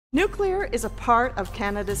Nuclear is a part of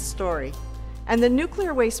Canada's story, and the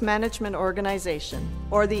Nuclear Waste Management Organization,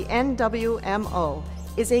 or the NWMO,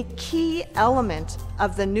 is a key element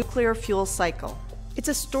of the nuclear fuel cycle. It's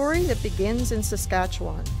a story that begins in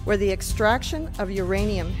Saskatchewan, where the extraction of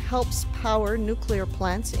uranium helps power nuclear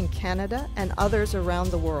plants in Canada and others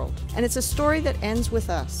around the world. And it's a story that ends with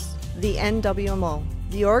us, the NWMO,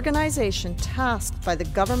 the organization tasked by the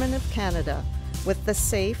Government of Canada with the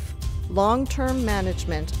safe, long-term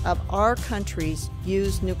management of our country's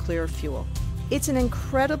used nuclear fuel. It's an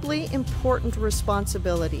incredibly important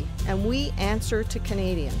responsibility, and we answer to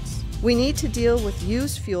Canadians. We need to deal with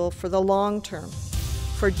used fuel for the long term,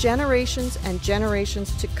 for generations and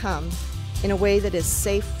generations to come, in a way that is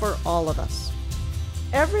safe for all of us.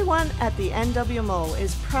 Everyone at the NWMO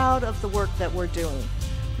is proud of the work that we're doing.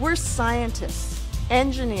 We're scientists,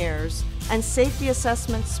 engineers, and safety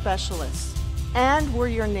assessment specialists. And we're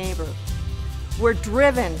your neighbor. We're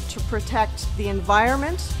driven to protect the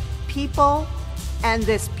environment, people, and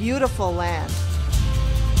this beautiful land.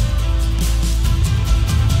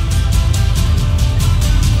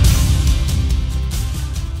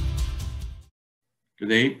 Good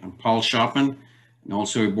day, I'm Paul Shopman, and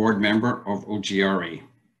also a board member of OGRA.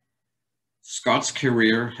 Scott's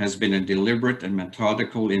career has been a deliberate and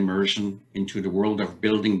methodical immersion into the world of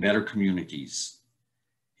building better communities.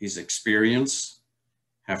 His experience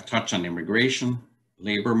have touched on immigration,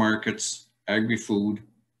 labor markets, agri-food,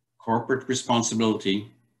 corporate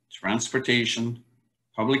responsibility, transportation,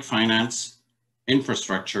 public finance,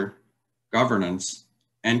 infrastructure, governance,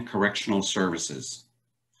 and correctional services.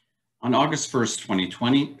 On August 1st,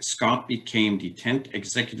 2020, Scott became the 10th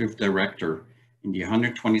Executive Director in the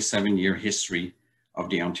 127-year history of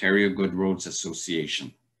the Ontario Good Roads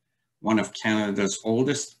Association, one of Canada's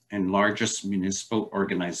oldest and largest municipal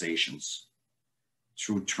organizations.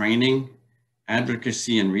 Through training,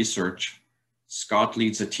 advocacy, and research, Scott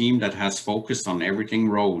leads a team that has focused on everything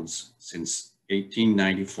roads since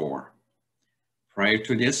 1894. Prior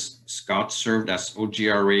to this, Scott served as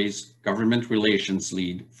OGRA's government relations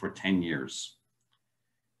lead for 10 years.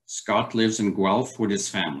 Scott lives in Guelph with his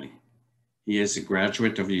family. He is a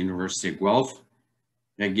graduate of the University of Guelph,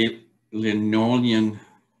 Jagiellonian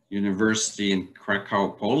University in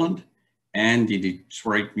Krakow, Poland, and the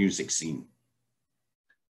Detroit music scene.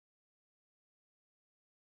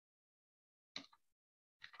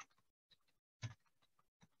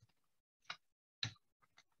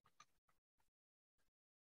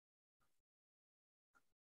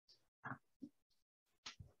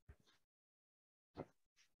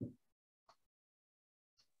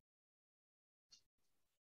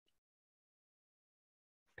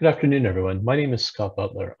 Good afternoon, everyone. My name is Scott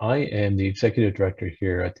Butler. I am the Executive Director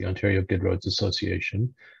here at the Ontario Good Roads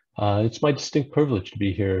Association. It's my distinct privilege to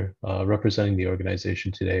be here representing the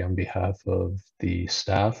organization today on behalf of the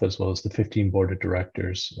staff, as well as the 15 board of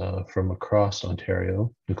directors from across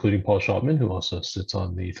Ontario, including Paul Shopman, who also sits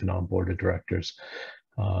on the FONOM board of directors.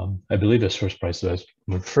 I believe as first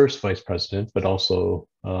vice president, but also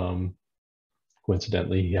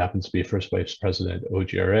coincidentally, he happens to be first vice president at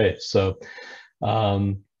OGRA. So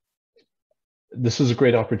this is a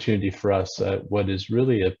great opportunity for us at what is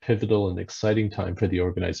really a pivotal and exciting time for the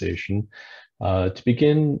organization to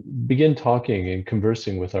begin talking and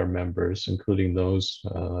conversing with our members, including those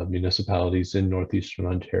municipalities in Northeastern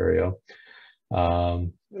Ontario,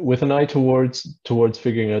 with an eye towards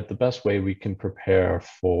figuring out the best way we can prepare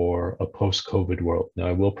for a post-COVID world. Now,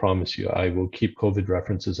 I will promise you, I will keep COVID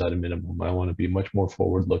references at a minimum. I want to be much more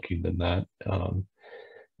forward-looking than that.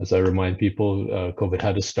 As I remind people, COVID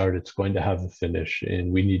had a start, it's going to have a finish,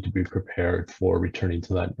 and we need to be prepared for returning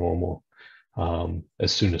to that normal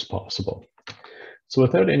as soon as possible. So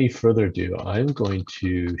without any further ado, I'm going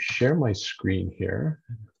to share my screen here.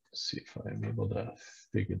 Let's see if I'm able to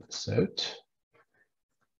figure this out.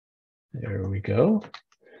 There we go.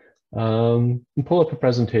 And pull up a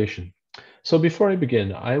presentation. So before I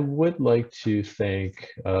begin, I would like to thank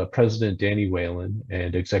President Danny Whalen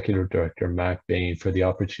and Executive Director Mac Bain for the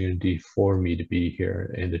opportunity for me to be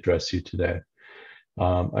here and address you today.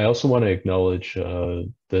 I also want to acknowledge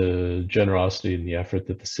the generosity and the effort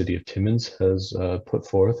that the City of Timmins has put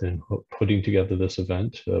forth in putting together this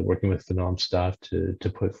event, working with FONOM staff to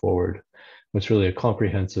put forward what's really a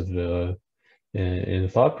comprehensive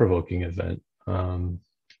and thought-provoking event.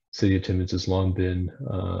 City of Timmins has long been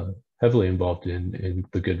heavily involved in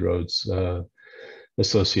the Good Roads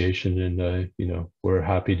Association, and you know, we're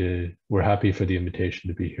happy for the invitation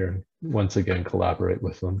to be here and once again collaborate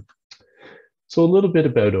with them. So a little bit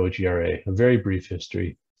about OGRA, a very brief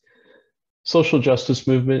history. Social justice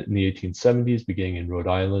movement in the 1870s, beginning in Rhode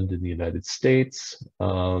Island in the United States.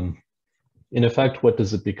 In effect, what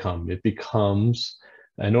does it become? It becomes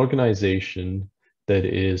an organization that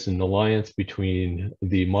is an alliance between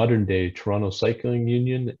the modern day Toronto Cycling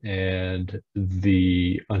Union and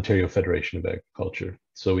the Ontario Federation of Agriculture.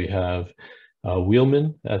 So we have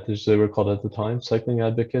wheelmen, as they were called at the time, cycling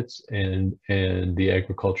advocates, and the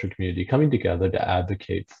agriculture community coming together to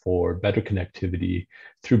advocate for better connectivity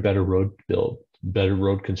through better road build, better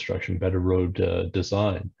road construction, better road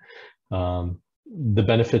design. The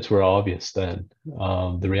benefits were obvious then.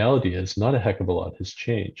 The reality is not a heck of a lot has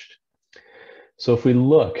changed. So if we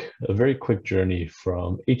look, a very quick journey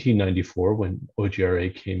from 1894, when OGRA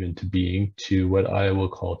came into being, to what I will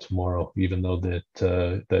call tomorrow, even though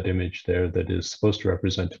that image there that is supposed to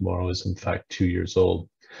represent tomorrow is in fact 2 years old.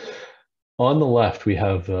 On the left, we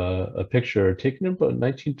have a picture taken in about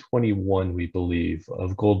 1921, we believe,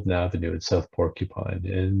 of Golden Avenue in South Porcupine.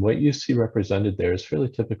 And what you see represented there is fairly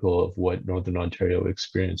typical of what Northern Ontario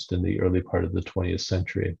experienced in the early part of the 20th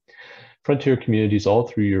century. Frontier communities all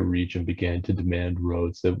through your region began to demand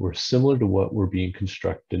roads that were similar to what were being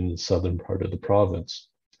constructed in the southern part of the province.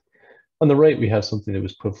 On the right, we have something that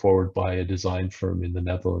was put forward by a design firm in the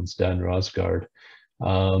Netherlands, Dan Rosgaard.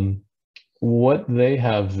 What they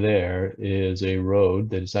have there is a road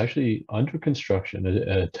that is actually under construction.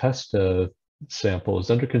 A test sample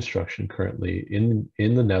is under construction currently in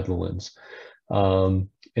the Netherlands.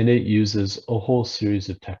 And it uses a whole series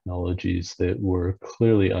of technologies that were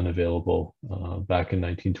clearly unavailable back in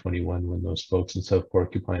 1921 when those folks in South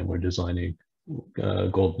Porcupine were designing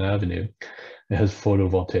Golden Avenue. It has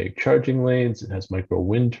photovoltaic charging lanes, it has micro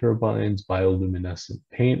wind turbines, bioluminescent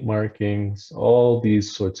paint markings, all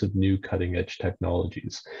these sorts of new cutting edge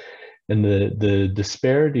technologies. And the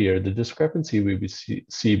disparity or the discrepancy we would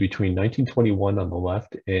see between 1921 on the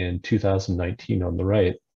left and 2019 on the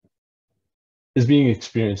right is being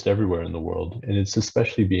experienced everywhere in the world, and it's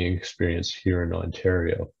especially being experienced here in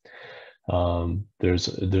Ontario.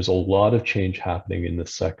 There's a lot of change happening in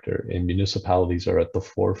this sector, and municipalities are at the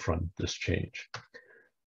forefront of this change.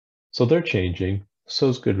 So they're changing,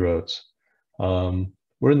 so's Good Roads.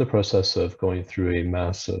 We're in the process of going through a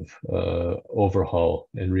massive overhaul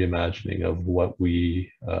and reimagining of what we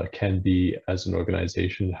can be as an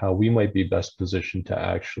organization, how we might be best positioned to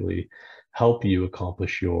actually help you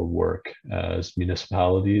accomplish your work as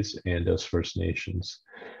municipalities and as First Nations,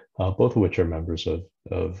 both of which are members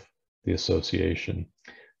of the association.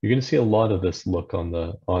 You're going to see a lot of this look on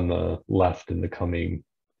the left in the coming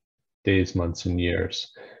days, months, and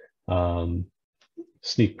years.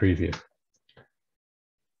 Sneak preview.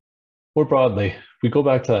 More broadly, we go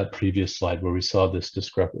back to that previous slide where we saw this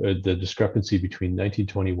the discrepancy between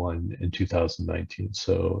 1921 and 2019.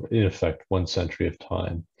 So in effect, 1 century of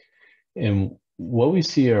time. And what we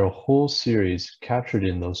see are a whole series captured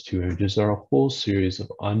in those two images are a whole series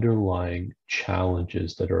of underlying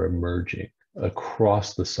challenges that are emerging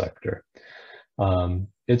across the sector.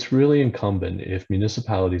 It's really incumbent if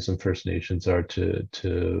municipalities and First Nations are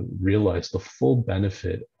to realize the full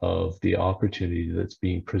benefit of the opportunity that's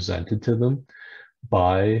being presented to them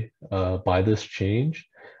by this change,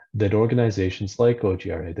 that organizations like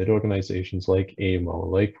OGRA, that organizations like AMO,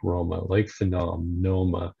 like Roma, like FONOM,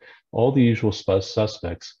 NOMA, all the usual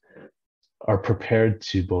suspects are prepared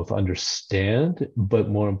to both understand, but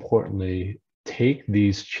more importantly, take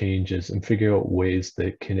these changes and figure out ways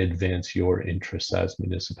that can advance your interests as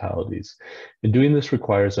municipalities. And doing this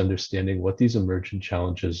requires understanding what these emergent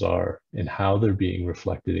challenges are and how they're being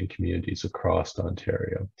reflected in communities across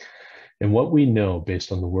Ontario. And what we know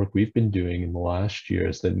based on the work we've been doing in the last year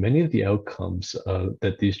is that many of the outcomes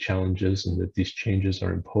that these challenges and that these changes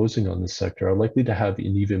are imposing on the sector are likely to have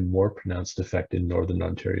an even more pronounced effect in Northern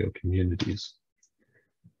Ontario communities.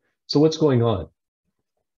 So what's going on?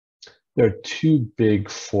 There are two big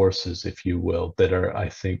forces, if you will, that are, I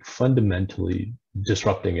think, fundamentally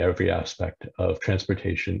disrupting every aspect of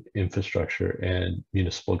transportation, infrastructure, and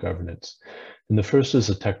municipal governance. And the first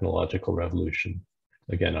is a technological revolution.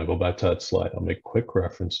 Again, I'll go back to that slide. I'll make quick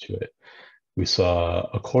reference to it. We saw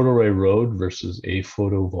a corduroy road versus a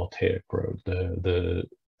photovoltaic road.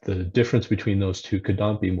 The difference between those two could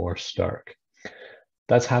not be more stark.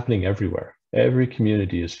 That's happening everywhere. Every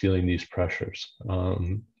community is feeling these pressures.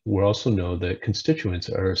 We also know that constituents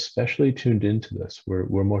are especially tuned into this.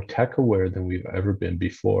 We're more tech aware than we've ever been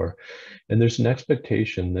before. And there's an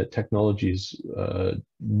expectation that technology is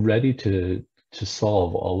ready to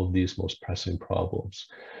solve all of these most pressing problems.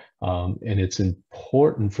 And it's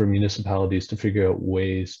important for municipalities to figure out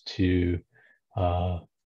ways to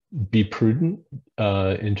be prudent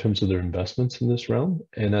in terms of their investments in this realm,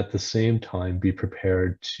 and at the same time be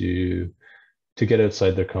prepared to get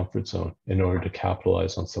outside their comfort zone in order to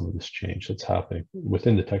capitalize on some of this change that's happening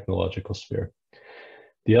within the technological sphere.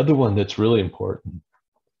 The other one that's really important,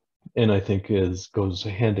 and I think goes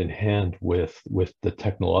hand in hand with the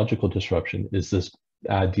technological disruption, is this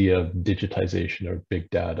idea of digitization or big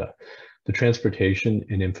data. The transportation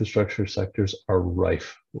and infrastructure sectors are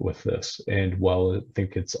rife with this. And while I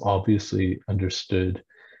think it's obviously understood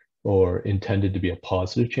or intended to be a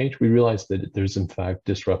positive change, we realize that there's in fact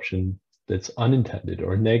disruption that's unintended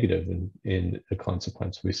or negative in a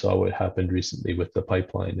consequence. We saw what happened recently with the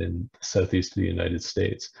pipeline in the southeast of the United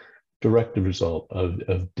States, direct result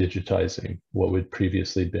of digitizing what would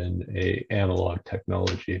previously been an analog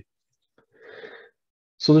technology.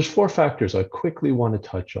 So there's 4 factors I quickly want to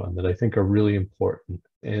touch on that I think are really important.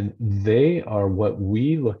 And they are what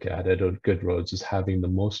we look at Good Roads as having the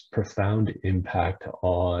most profound impact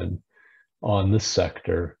on the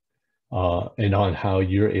sector and on how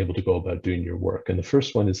you're able to go about doing your work. And the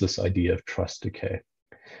first one is this idea of trust decay.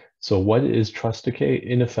 So what is trust decay?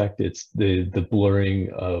 In effect, it's the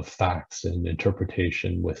blurring of facts and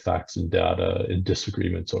interpretation with facts and data and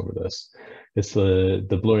disagreements over this. It's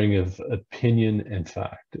the blurring of opinion and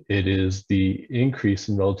fact. It is the increase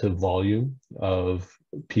in relative volume of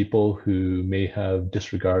people who may have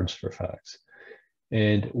disregards for facts.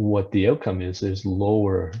 And what the outcome is a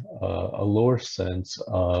lower sense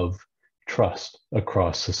of trust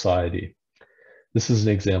across society. This is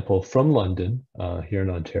an example from London, here in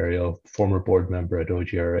Ontario. Former board member at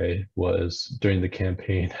OGRA was, during the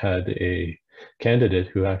campaign, had a candidate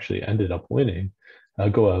who actually ended up winning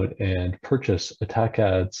go out and purchase attack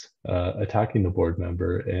ads attacking the board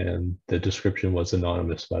member, and the description was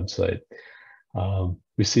anonymous website.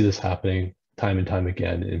 We see this happening time and time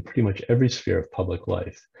again in pretty much every sphere of public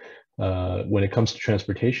life. When it comes to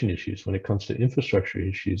transportation issues, when it comes to infrastructure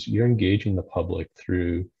issues, you're engaging the public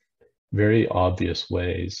through very obvious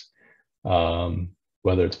ways,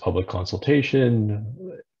 whether it's public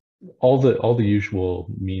consultation, all the usual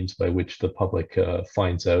means by which the public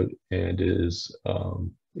finds out and is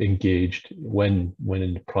engaged when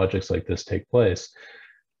projects like this take place.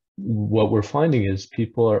 What we're finding is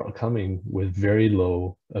people are coming with very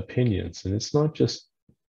low opinions, and it's not just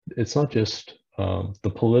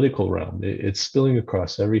the political realm. It's spilling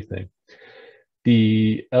across everything.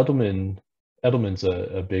 The Edelman's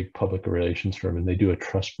a big public relations firm, and they do a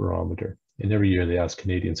trust barometer. And every year they ask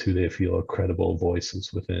Canadians who they feel are credible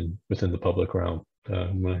voices within the public realm.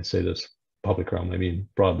 When I say this public realm, I mean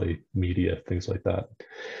broadly media, things like that.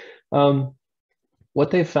 What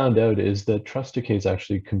they found out is that trust decay is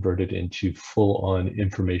actually converted into full-on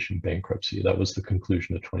information bankruptcy. That was the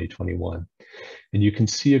conclusion of 2021. And you can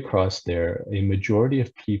see across there, a majority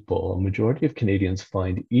of Canadians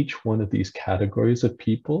find each one of these categories of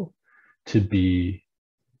people to be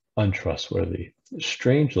untrustworthy.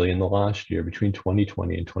 Strangely, in the last year, between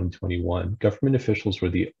 2020 and 2021, government officials were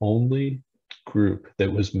the only group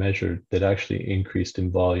that was measured that actually increased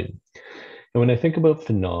in volume. And when I think about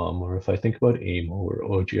FONOM, or if I think about AMO or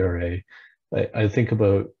OGRA, I think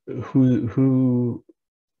about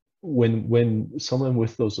when someone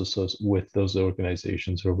with those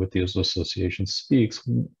organizations or with those associations speaks,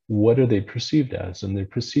 what are they perceived as? And they're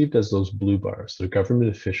perceived as those blue bars. They're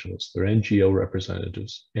government officials, they're NGO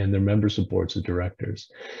representatives, and they're members of boards of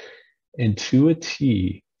directors. And to a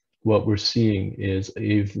T, what we're seeing is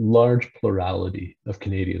a large plurality of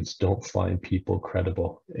Canadians don't find people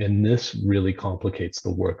credible. And this really complicates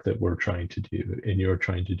the work that we're trying to do and you're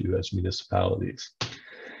trying to do as municipalities.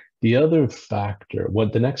 The other factor,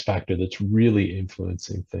 the next factor that's really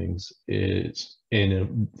influencing things is, in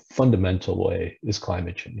a fundamental way, is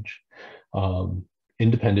climate change.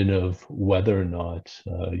 Independent of whether or not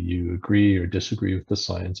you agree or disagree with the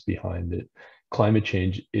science behind it, climate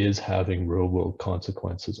change is having real-world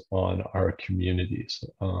consequences on our communities.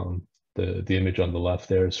 The image on the left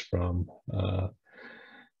there is from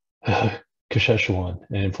Kashechewan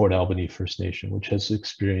and Fort Albany First Nation, which has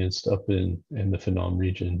experienced up in the FONOM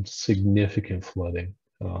region significant flooding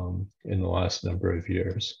in the last number of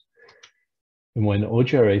years. And when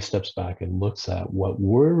OGRA steps back and looks at what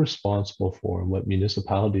we're responsible for and what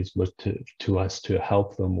municipalities look to us to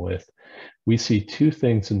help them with, we see 2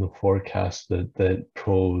 things in the forecast that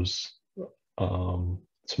pose some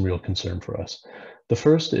real concern for us. The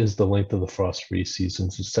first is the length of the frost-free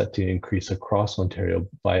seasons is set to increase across Ontario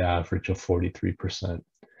by average of 43%.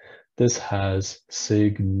 This has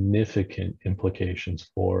significant implications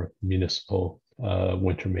for municipal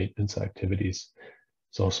winter maintenance activities.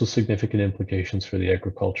 There's also significant implications for the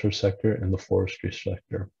agriculture sector and the forestry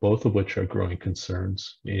sector, both of which are growing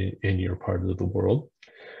concerns in your part of the world.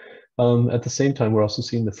 At the same time, we're also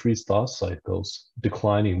seeing the freeze-thaw cycles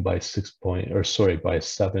declining by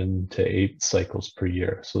 7 to 8 cycles per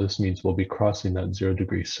year. So this means we'll be crossing that 0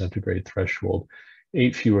 degrees centigrade threshold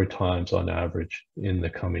 8 fewer times on average in the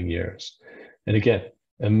coming years. And again,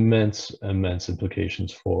 immense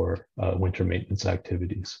implications for winter maintenance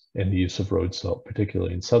activities and the use of road salt,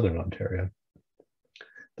 particularly in Southern Ontario.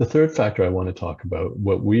 The third factor I want to talk about,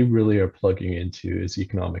 what we really are plugging into, is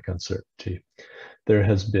economic uncertainty. There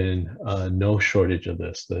has been no shortage of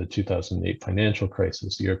this. The 2008 financial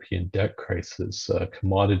crisis, the European debt crisis,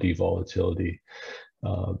 commodity volatility,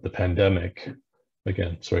 the pandemic,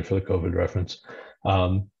 again, sorry for the COVID reference.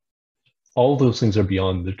 All those things are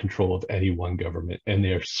beyond the control of any one government, and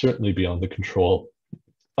they are certainly beyond the control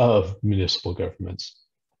of municipal governments.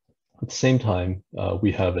 At the same time,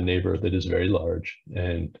 we have a neighbor that is very large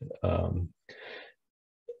and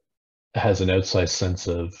has an outsized sense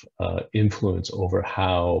of influence over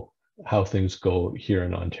how things go here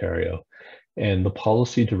in Ontario. And the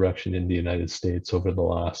policy direction in the United States over the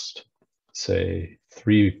last, say,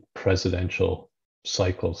 3 presidential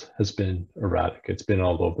cycles has been erratic. It's been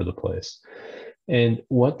all over the place. And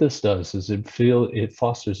what this does is it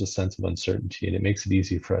fosters a sense of uncertainty, and it makes it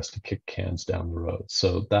easy for us to kick cans down the road.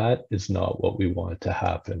 So that is not what we want to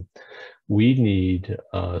happen. We need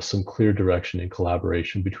some clear direction and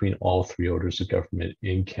collaboration between all 3 orders of government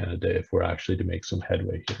in Canada if we're actually to make some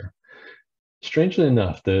headway here. Strangely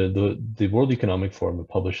enough, the World Economic Forum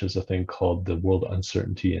publishes a thing called the World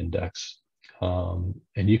Uncertainty Index. And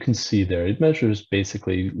you can see there, it measures,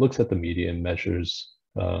 basically looks at the media and measures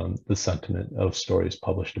the sentiment of stories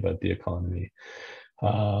published about the economy.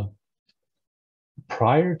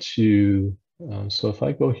 Prior to, so if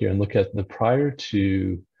I go here and look at prior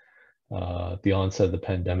to the onset of the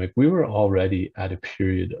pandemic, we were already at a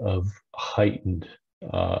period of heightened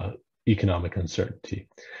economic uncertainty.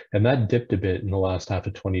 And that dipped a bit in the last half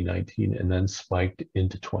of 2019 and then spiked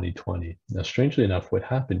into 2020. Now, strangely enough, what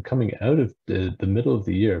happened coming out of the middle of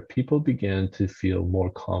the year, people began to feel more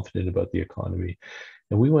confident about the economy.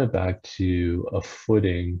 And we went back to a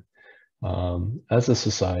footing as a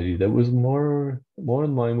society that was more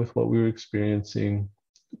in line with what we were experiencing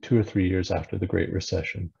 2 or 3 years after the Great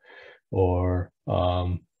Recession, or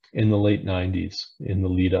in the late 90s, in the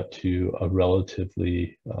lead up to a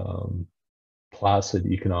relatively placid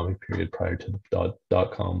economic period prior to the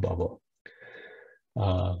dot-com bubble.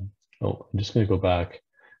 I'm just going to go back.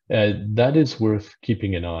 That is worth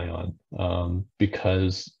keeping an eye on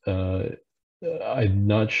because I'm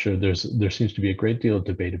not sure, there seems to be a great deal of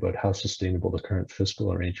debate about how sustainable the current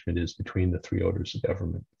fiscal arrangement is between the 3 orders of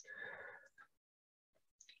government.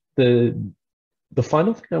 The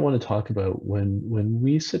final thing I want to talk about when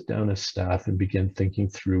we sit down as staff and begin thinking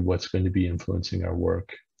through what's going to be influencing our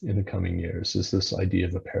work in the coming years is this idea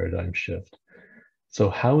of a paradigm shift. So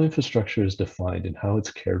how infrastructure is defined and how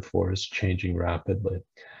it's cared for is changing rapidly.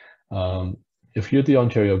 If you're the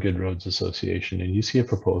Ontario Good Roads Association and you see a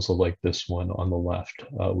proposal like this one on the left,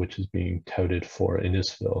 which is being touted for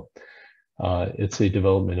Innisfil, it's a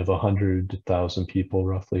development of 100,000 people,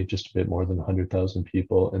 roughly, just a bit more than 100,000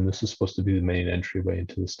 people. And this is supposed to be the main entryway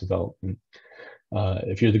into this development.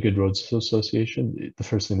 If you're the Good Roads Association, the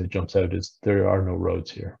first thing that jumps out is there are no roads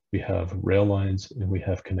here. We have rail lines and we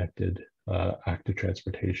have connected active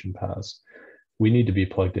transportation paths. We need to be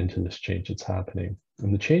plugged into this change that's happening.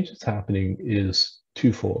 And the change that's happening is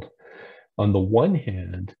twofold. On the one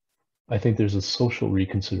hand, I think there's a social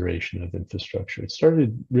reconsideration of infrastructure. It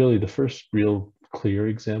started really, the first real clear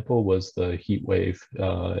example was the heat wave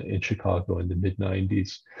in Chicago in the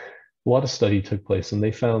mid-90s. A lot of study took place and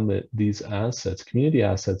they found that these assets, community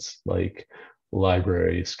assets like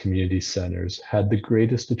libraries, community centers, had the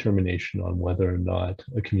greatest determination on whether or not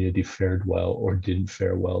a community fared well or didn't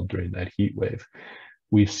fare well during that heat wave.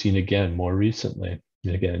 We've seen again more recently,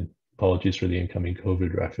 and again, apologies for the incoming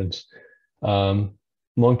COVID reference,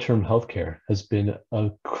 long-term healthcare has been a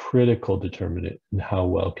critical determinant in how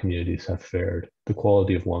well communities have fared. The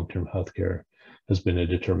quality of long-term healthcare has been a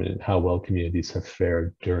determinant in how well communities have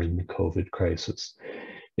fared during the COVID crisis.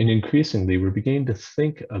 And increasingly, we're beginning to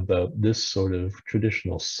think about this sort of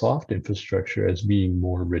traditional soft infrastructure as being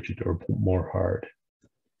more rigid or more hard.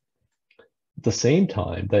 At the same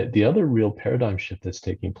time, the other real paradigm shift that's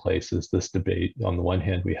taking place is this debate. On the one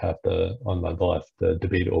hand, we have on the left, the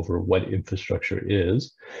debate over what infrastructure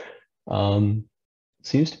is,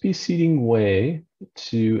 seems to be ceding way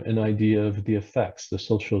to an idea of the effects, the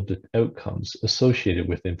social outcomes associated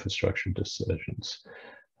with infrastructure decisions.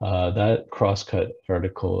 That crosscut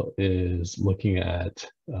article is looking at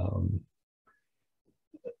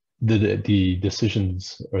the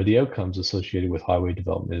decisions or the outcomes associated with highway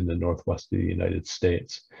development in the Northwest of the United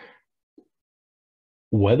States.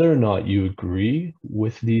 Whether or not you agree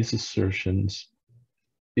with these assertions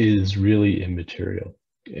is really immaterial.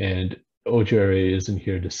 And OGRA isn't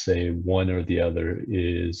here to say one or the other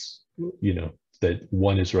is, that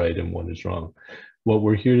one is right and one is wrong. What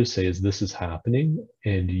we're here to say is this is happening,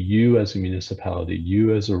 and you as a municipality,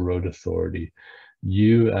 you as a road authority,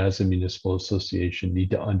 you as a municipal association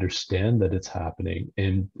need to understand that it's happening.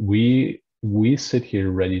 And we sit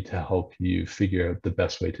here ready to help you figure out the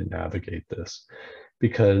best way to navigate this,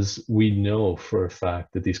 because we know for a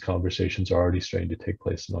fact that these conversations are already starting to take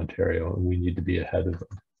place in Ontario, and we need to be ahead of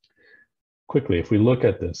them. Quickly, if we look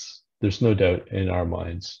at this, there's no doubt in our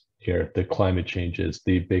minds here that climate change is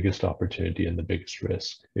the biggest opportunity and the biggest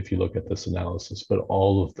risk if you look at this analysis, but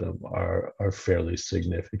all of them are fairly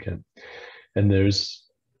significant. And there's,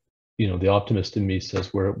 the optimist in me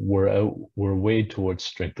says we're weighed towards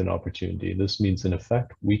strength and opportunity. This means, in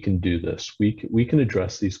effect, we can do this. We can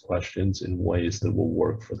address these questions in ways that will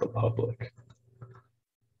work for the public.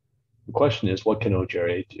 The question is, what can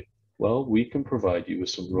OGRA do? Well, we can provide you with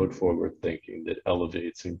some road forward thinking that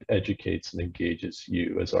elevates and educates and engages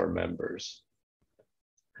you as our members.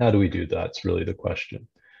 How do we do that? It's really the question.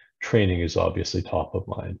 Training is obviously top of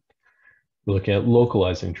mind. We're looking at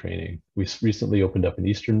localizing training. We recently opened up an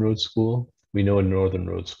Eastern Road School. We know a Northern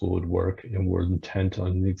Road School would work, and we're intent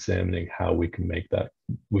on examining how we can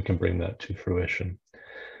bring that to fruition.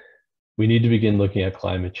 We need to begin looking at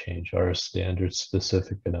climate change. Are our standards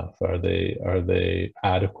specific enough? Are they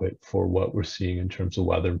adequate for what we're seeing in terms of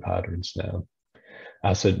weather patterns now?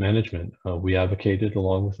 Asset management. We advocated,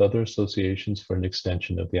 along with other associations, for an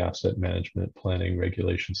extension of the asset management planning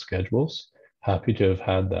regulation schedules. Happy to have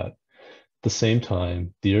had that. At the same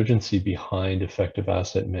time, the urgency behind effective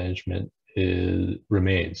asset management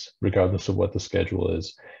remains, regardless of what the schedule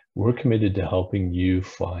is. We're committed to helping you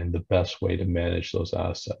find the best way to manage those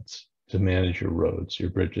assets, to manage your roads, your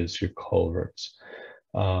bridges, your culverts.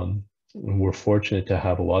 And we're fortunate to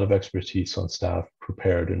have a lot of expertise on staff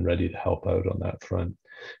prepared and ready to help out on that front.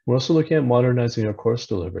 We're also looking at modernizing our course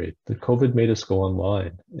delivery. The COVID made us go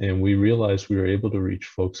online, and we realized we were able to reach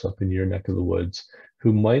folks up in your neck of the woods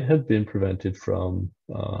who might have been prevented from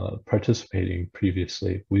participating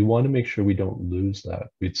previously. We want to make sure we don't lose that.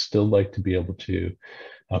 We'd still like to be able to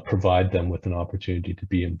provide them with an opportunity to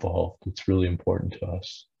be involved. It's really important to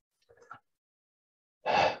us.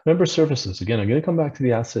 Member services, again, I'm going to come back to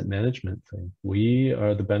the asset management thing. We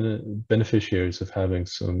are the beneficiaries of having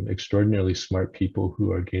some extraordinarily smart people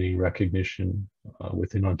who are gaining recognition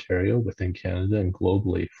within Ontario, within Canada, and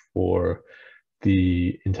globally for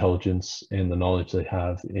the intelligence and the knowledge they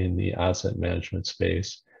have in the asset management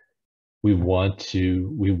space. We want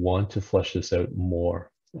to flesh this out more.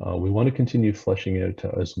 We want to continue fleshing out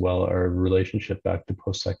as well our relationship back to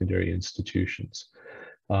post-secondary institutions.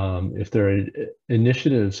 If there are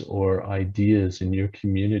initiatives or ideas in your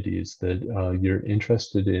communities that you're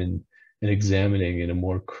interested in examining in a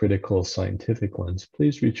more critical scientific lens,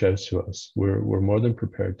 please reach out to us. We're more than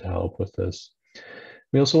prepared to help with this.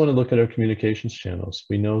 We also want to look at our communications channels.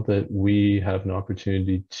 We know that we have an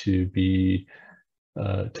opportunity to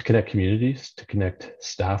connect communities, to connect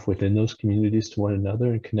staff within those communities to one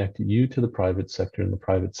another, and connect you to the private sector and the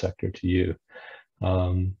private sector to you.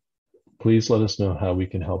 Please let us know how we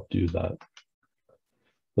can help do that.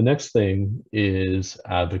 The next thing is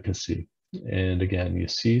advocacy. And again, you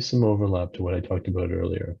see some overlap to what I talked about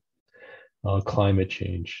earlier. Climate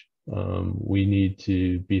change. We need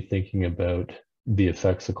to be thinking about the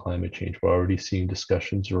effects of climate change. We're already seeing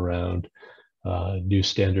discussions around new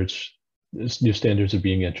standards. New standards are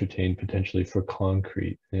being entertained potentially for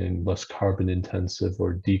concrete and less carbon intensive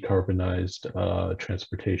or decarbonized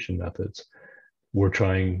transportation methods. We're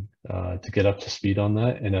trying to get up to speed on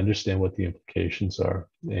that and understand what the implications are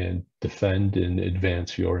and defend and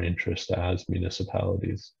advance your interest as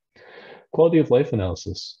municipalities. Quality of life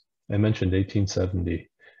analysis. I mentioned 1870.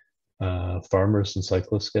 Farmers and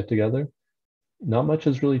cyclists get together. Not much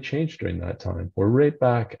has really changed during that time. We're right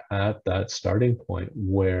back at that starting point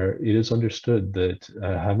where it is understood that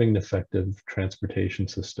having an effective transportation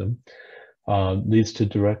system leads to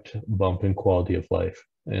direct bump in quality of life.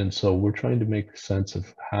 And so we're trying to make sense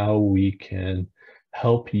of how we can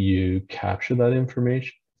help you capture that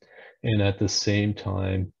information and at the same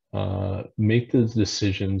time make the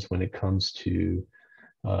decisions when it comes to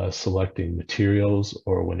selecting materials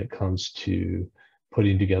or when it comes to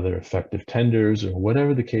putting together effective tenders or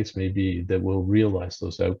whatever the case may be that will realize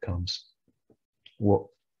those outcomes.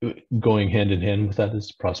 Well, going hand in hand with that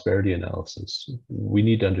is prosperity analysis. We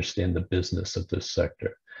need to understand the business of this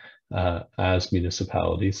sector as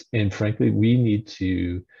municipalities. And frankly, we need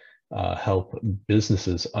to help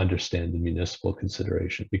businesses understand the municipal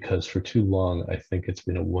consideration, because for too long, I think it's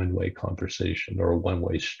been a one-way conversation or a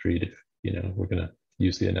one-way street, if we're going to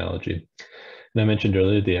use the analogy. And I mentioned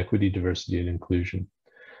earlier the equity, diversity, and inclusion.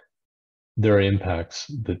 There are impacts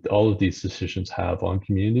that all of these decisions have on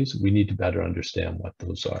communities. We need to better understand what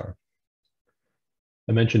those are.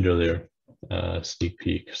 I mentioned earlier, sneak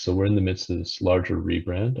peek. So we're in the midst of this larger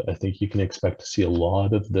rebrand. I think you can expect to see a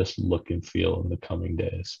lot of this look and feel in the coming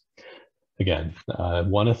days. Again, I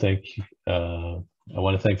want to thank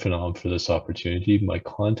FONOM for this opportunity. My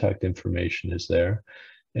contact information is there,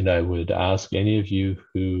 and I would ask any of you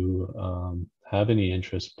who have any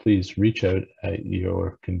interest, please reach out at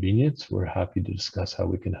your convenience. We're happy to discuss how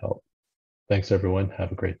we can help. Thanks, everyone.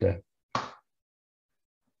 Have a great day.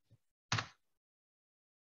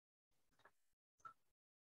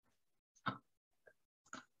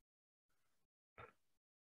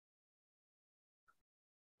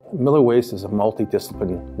 Miller Waste is a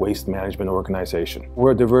multidisciplinary waste management organization.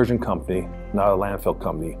 We're a diversion company, not a landfill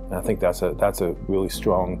company. And I think that's a really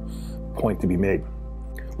strong point to be made.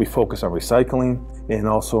 We focus on recycling and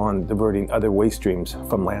also on diverting other waste streams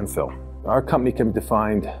from landfill. Our company can be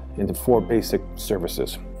defined into 4 basic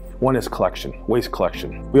services. One is collection, waste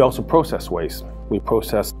collection. We also process waste. We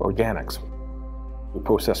process organics. We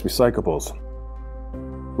process recyclables.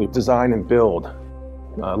 We design and build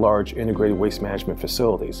large integrated waste management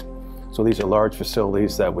facilities. So these are large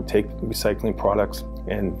facilities that would take recycling products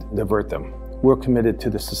and divert them. We're committed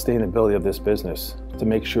to the sustainability of this business to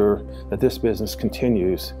make sure that this business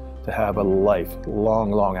continues to have a life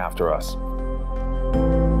long, long after us.